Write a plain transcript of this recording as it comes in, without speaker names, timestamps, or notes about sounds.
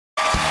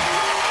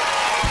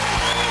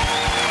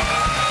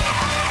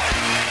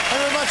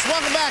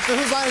back to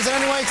Whose Line Is It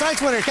Anyway?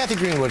 Tonight's winner, Kathy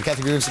Greenwood.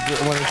 Kathy Greenwood's the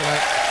winner tonight.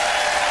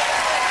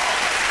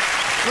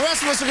 The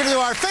rest of us are going to do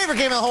our favorite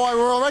game in the whole wide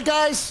world, right,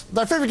 guys?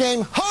 Our favorite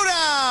game,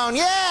 Hoedown.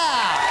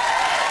 Yeah!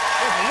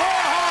 With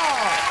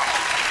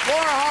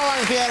Laura Hall on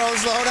the piano. This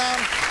is the Hoedown.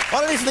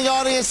 What I need from the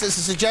audience is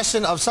a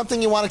suggestion of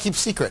something you want to keep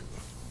secret.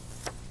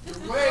 Your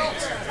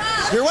weight.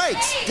 Your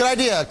weight. Good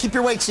idea. Keep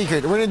your weight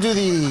secret. We're going to do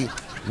the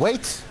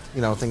weight,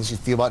 you know, things you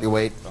feel about your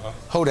weight.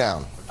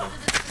 Hoedown.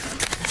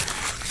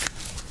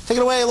 Take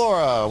it away,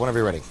 Laura, whenever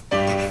you're ready.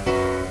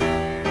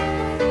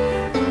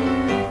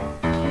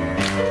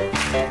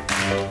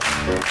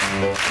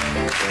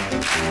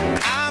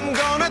 I'm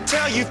gonna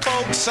tell you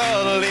folks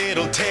a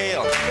little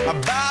tale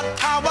about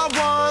how I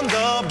won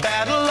the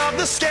battle of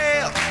the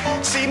scale.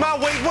 See, my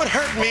weight would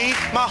hurt me,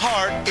 my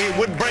heart, it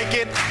would break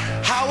it.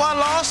 How I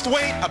lost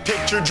weight, a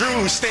picture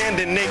Drew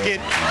standing naked.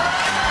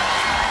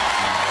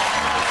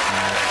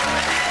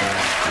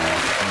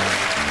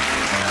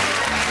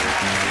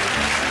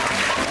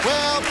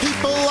 Well,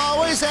 people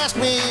always ask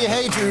me,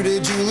 hey Drew,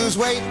 did you lose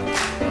weight?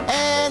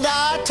 And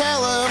I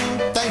tell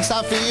them, thanks,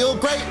 I feel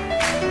great.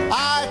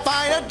 I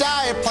find a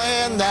diet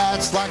plan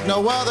that's like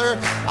no other.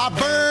 I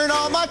burn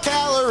all my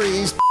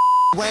calories,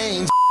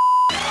 Wayne.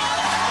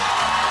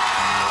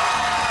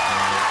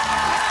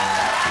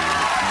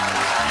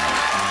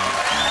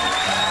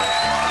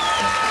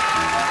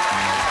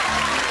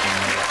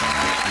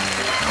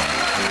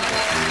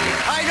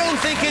 I don't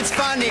think it's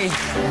funny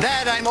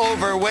that I'm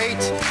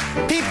overweight.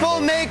 People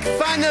make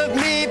fun of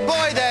me,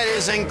 boy, that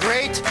isn't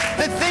great.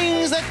 The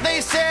things that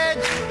they said,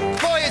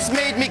 boy, it's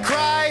made me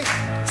cry.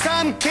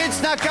 Some kid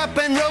snuck up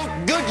and wrote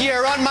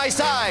Goodyear on my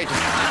side.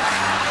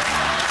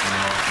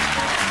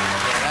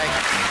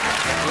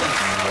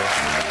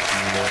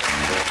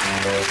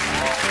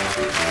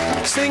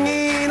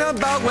 Singing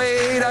about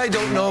weight, I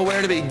don't know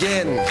where to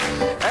begin.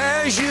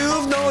 As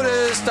you've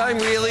noticed, I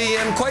really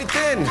am quite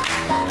thin.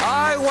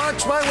 I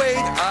watch my weight,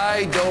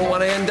 I don't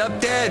want to end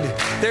up dead.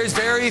 There's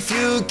very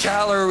few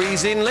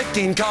calories in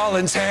licking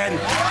Colin's head.